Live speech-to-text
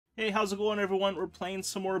Hey, how's it going, everyone? We're playing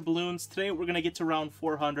some more balloons. Today we're going to get to round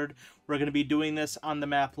 400. We're going to be doing this on the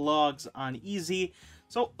map Logs on easy.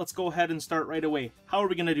 So let's go ahead and start right away. How are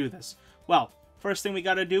we going to do this? Well, first thing we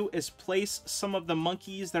got to do is place some of the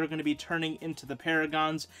monkeys that are going to be turning into the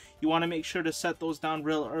paragons. You want to make sure to set those down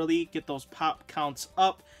real early, get those pop counts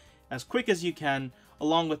up as quick as you can.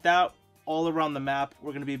 Along with that, all around the map,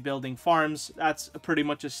 we're going to be building farms. That's pretty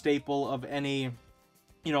much a staple of any,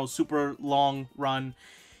 super long run.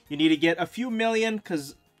 You need to get a few million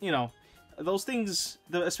because, those things,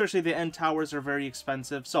 especially the end towers, are very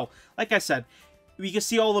expensive. So, like I said, we can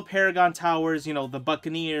see all the Paragon towers, the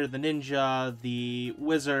Buccaneer, the Ninja, the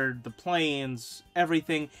Wizard, the Planes,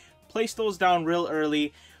 everything. Place those down real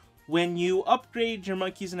early. When you upgrade your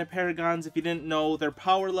monkeys into Paragons, if you didn't know, their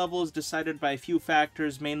power level is decided by a few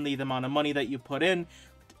factors, mainly the amount of money that you put in.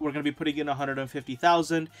 We're going to be putting in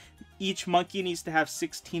 150,000. Each monkey needs to have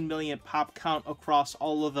 16 million pop count across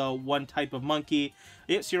all of the one type of monkey.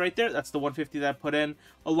 Yep, see right there? That's the 150 that I put in.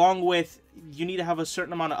 Along with, you need to have a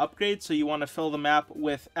certain amount of upgrades, so you want to fill the map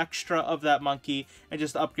with extra of that monkey and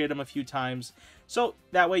just upgrade them a few times. So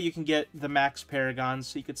that way you can get the max Paragons.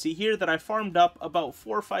 So you can see here that I farmed up about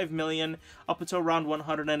 4 or 5 million up until around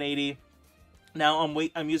 180. Now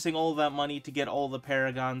I'm using all of that money to get all the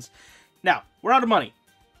Paragons. Now, we're out of money.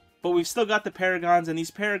 But we've still got the Paragons, and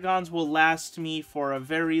these Paragons will last me for a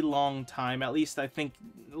very long time. At least, I think,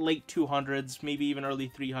 late 200s, maybe even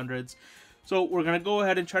early 300s. So we're going to go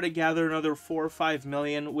ahead and try to gather another 4 or 5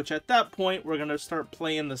 million, which at that point, we're going to start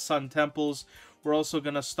playing the Sun Temples. We're also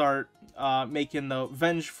going to start making the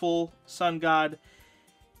Vengeful Sun God,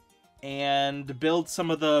 and build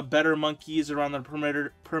some of the better monkeys around the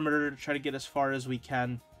perimeter to try to get as far as we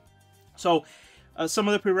can. So, some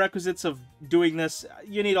of the prerequisites of doing this,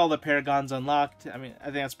 you need all the Paragons unlocked. I mean, I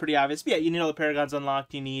think that's pretty obvious. But yeah, you need all the Paragons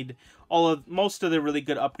unlocked. You need most of the really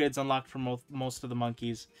good upgrades unlocked for most of the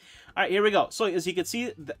monkeys. All right, here we go. So as you can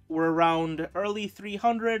see, we're around early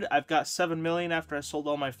 300. I've got 7 million after I sold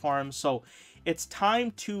all my farms. So it's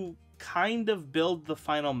time to kind of build the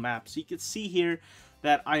final map. So you can see here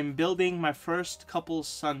that I'm building my first couple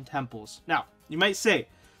Sun Temples. Now, you might say,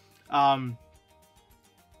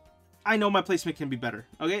 I know my placement can be better,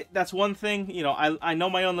 okay? That's one thing, I know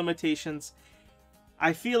my own limitations.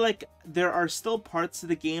 I feel like there are still parts of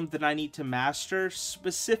the game that I need to master,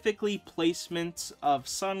 specifically placements of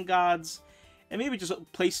sun gods, and maybe just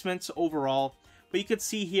placements overall. But you can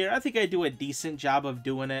see here, I think I do a decent job of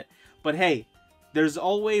doing it. But hey, there's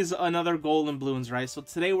always another goal in balloons, right? So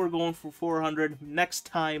today we're going for 400. Next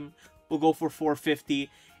time, we'll go for 450.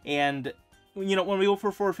 And, when we go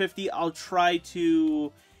for 450, I'll try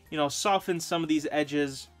to soften some of these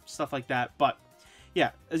edges, stuff like that. But yeah,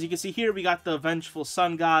 as you can see here, we got the Vengeful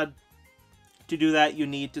Sun God. To do that, you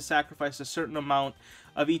need to sacrifice a certain amount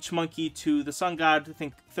of each monkey to the Sun God. I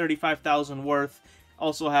think 35,000 worth.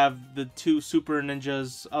 Also have the 2 Super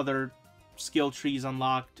Ninjas, other skill trees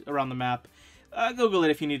unlocked around the map. Google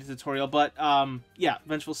it if you need a tutorial. But yeah,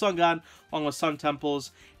 Vengeful Sun God, along with Sun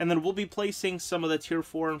Temples. And then we'll be placing some of the tier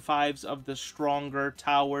 4 and 5s of the stronger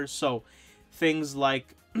towers. So things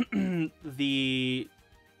like the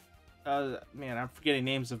man, I'm forgetting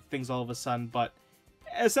names of things all of a sudden, but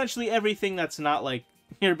essentially everything that's not like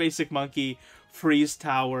your basic monkey, freeze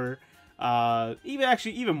tower,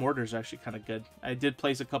 even mortars are actually kind of good. I did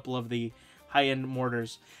place a couple of the high-end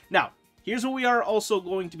mortars. Now, here's what we are also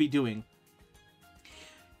going to be doing.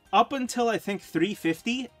 Up until I think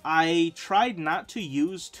 350, I tried not to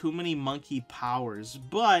use too many monkey powers,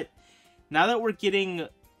 but now that we're getting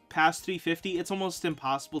past 350, it's almost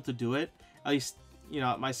impossible to do it, at least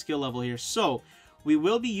at my skill level here. So we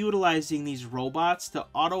will be utilizing these robots to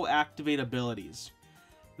auto-activate abilities.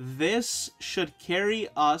 This should carry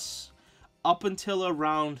us up until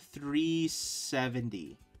around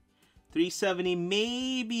 370,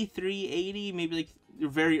 maybe 380, maybe like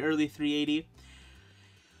very early 380.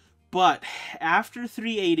 But after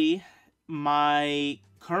 380, my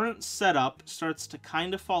current setup starts to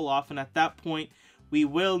kind of fall off, and at that point we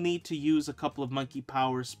will need to use a couple of monkey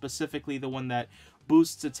powers, specifically the one that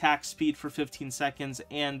boosts attack speed for 15 seconds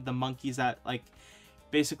and the monkeys that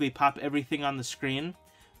basically pop everything on the screen.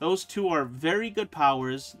 Those 2 are very good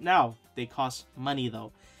powers. Now, they cost money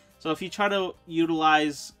though. So if you try to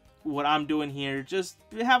utilize what I'm doing here, just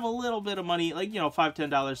have a little bit of money, like, $5,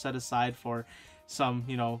 $10 set aside for some,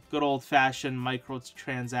 good old-fashioned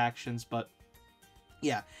microtransactions. But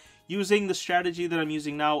yeah, using the strategy that I'm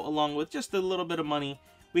using now, along with just a little bit of money,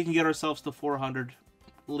 we can get ourselves to 400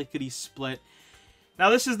 lickety-split. Now,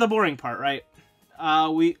 this is the boring part, right?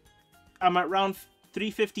 I'm at round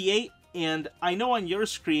 358. and I know on your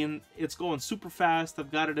screen it's going super fast.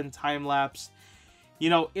 I've got it in time lapse. You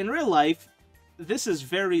know, in real life, this is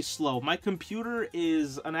very slow. My computer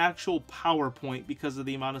is an actual PowerPoint because of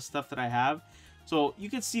the amount of stuff that I have. So you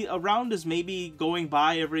can see a round is maybe going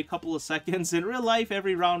by every couple of seconds. In real life,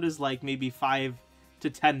 every round is like maybe 5 to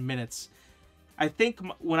 10 minutes. I think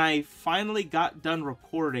when I finally got done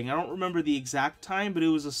recording, I don't remember the exact time, but it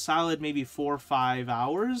was a solid maybe 4 or 5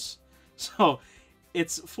 hours. So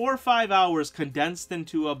it's 4 or 5 hours condensed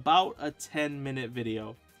into about a 10-minute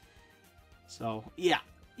video. So yeah,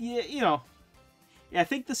 you know, yeah, I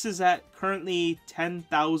think this is at currently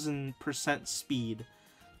 10,000% speed.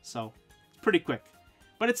 So it's pretty quick.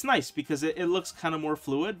 But it's nice because it looks kind of more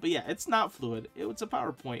fluid. But yeah, it's not fluid. It's a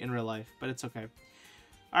PowerPoint in real life, but it's okay.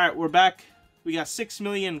 All right, we're back. We got 6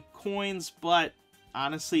 million coins, but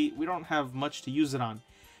honestly, we don't have much to use it on.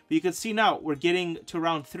 But you can see now, we're getting to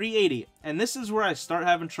around 380. And this is where I start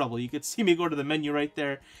having trouble. You can see me go to the menu right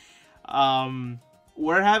there.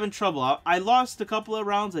 We're having trouble. I lost a couple of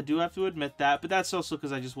rounds, I do have to admit that. But that's also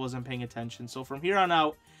because I just wasn't paying attention. So from here on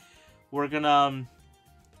out, we're going to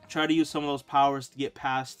try to use some of those powers to get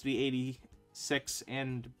past 386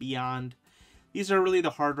 and beyond. These are really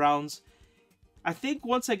the hard rounds. I think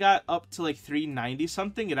once I got up to like 390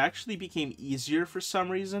 something, it actually became easier for some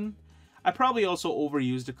reason. I probably also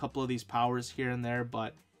overused a couple of these powers here and there,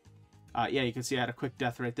 but yeah, you can see I had a quick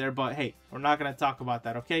death right there. But hey, we're not going to talk about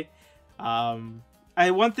that, okay?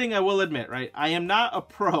 One thing I will admit, right? I am not a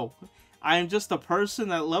pro. I am just a person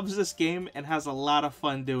that loves this game and has a lot of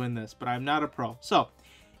fun doing this, but I'm not a pro. So,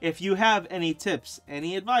 if you have any tips,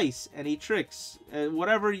 any advice, any tricks,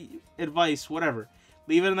 whatever advice, whatever,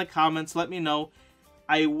 leave it in the comments. Let me know.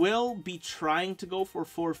 I will be trying to go for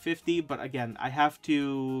 450, but again, I have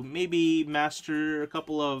to maybe master a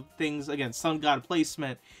couple of things. Again, Sun God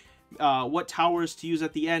placement, what towers to use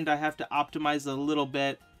at the end. I have to optimize a little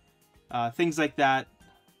bit, things like that.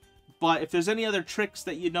 But if there's any other tricks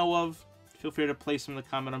that you know of, feel free to place them in the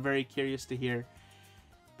comment. I'm very curious to hear.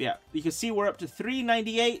 Yeah, you can see we're up to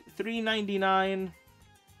 398, 399.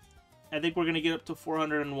 I think we're going to get up to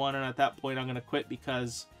 401, and at that point I'm going to quit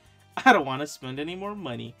because I don't want to spend any more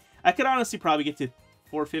money. I could honestly probably get to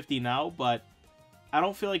 450 now, but I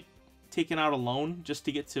don't feel like taking out a loan just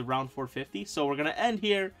to get to round 450. So we're going to end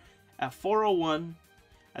here at 401.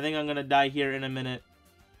 I think I'm going to die here in a minute.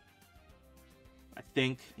 I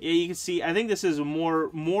think. Yeah, you can see, I think this is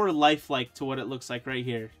more lifelike to what it looks like right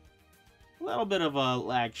here. A little bit of a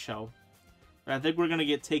lag show. But I think we're going to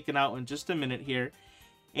get taken out in just a minute here.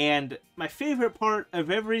 And my favorite part of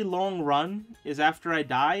every long run is after I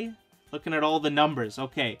die, looking at all the numbers.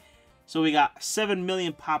 Okay, so we got 7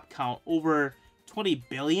 million pop count, over 20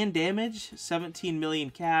 billion damage, 17 million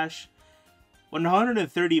cash,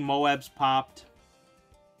 130 Moabs popped,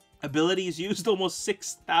 abilities used almost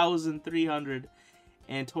 6,300,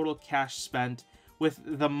 and total cash spent, with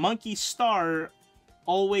the monkey star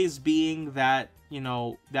always being that, you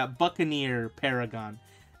know, that Buccaneer Paragon.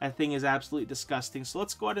 That thing is absolutely disgusting. So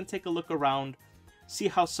let's go ahead and take a look around, see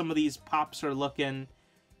how some of these pops are looking.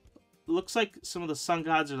 Looks like some of the Sun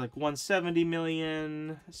Gods are like 170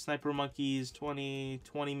 million. Sniper Monkeys, 20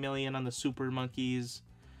 million on the Super Monkeys.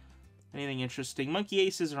 Anything interesting? Monkey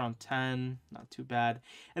Aces around 10. Not too bad.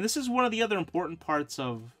 And this is one of the other important parts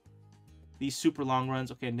of these super long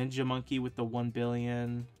runs. Okay, Ninja Monkey with the 1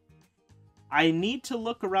 billion. I need to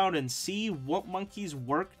look around and see what monkeys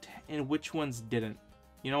worked and which ones didn't.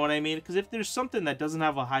 You know what I mean? Because if there's something that doesn't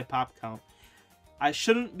have a high pop count, I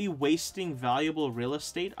shouldn't be wasting valuable real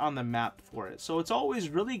estate on the map for it. So it's always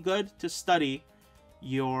really good to study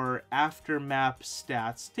your after map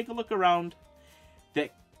stats. Take a look around.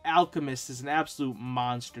 The Alchemist is an absolute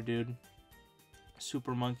monster, dude.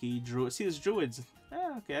 Super Monkey, Druid. See, there's Druids.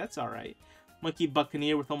 Okay, that's alright. Monkey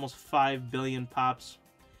Buccaneer with almost 5 billion pops.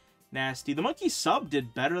 Nasty. The Monkey Sub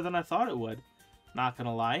did better than I thought it would. Not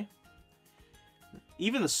gonna lie.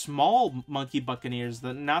 Even the small Monkey Buccaneers,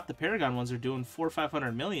 not the Paragon ones, are doing 400 or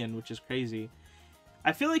 500 million, which is crazy.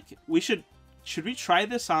 I feel like we should we try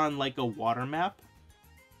this on like a water map?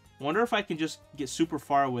 I wonder if I can just get super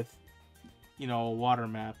far with, you know, a water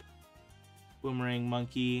map. Boomerang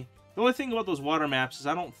Monkey. The only thing about those water maps is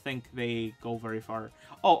I don't think they go very far.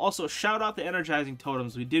 Oh, also, shout out the Energizing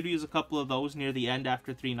Totems. We did use a couple of those near the end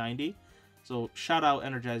after 390. So, shout out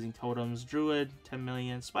Energizing Totems. Druid, 10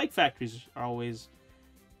 million. Spike Factories are always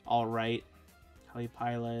alright. Heli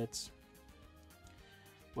Pilots.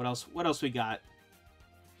 What else? What else we got?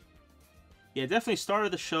 Yeah, definitely Star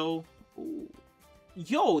of the Show. Ooh.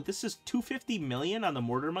 Yo, this is 250 million on the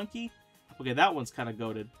Mortar Monkey? Okay, that one's kind of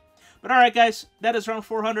goated. But alright guys, that is round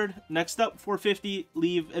 400. Next up, 450.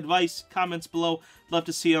 Leave advice, comments below. Love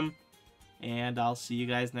to see them. And I'll see you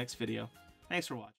guys next video. Thanks for watching.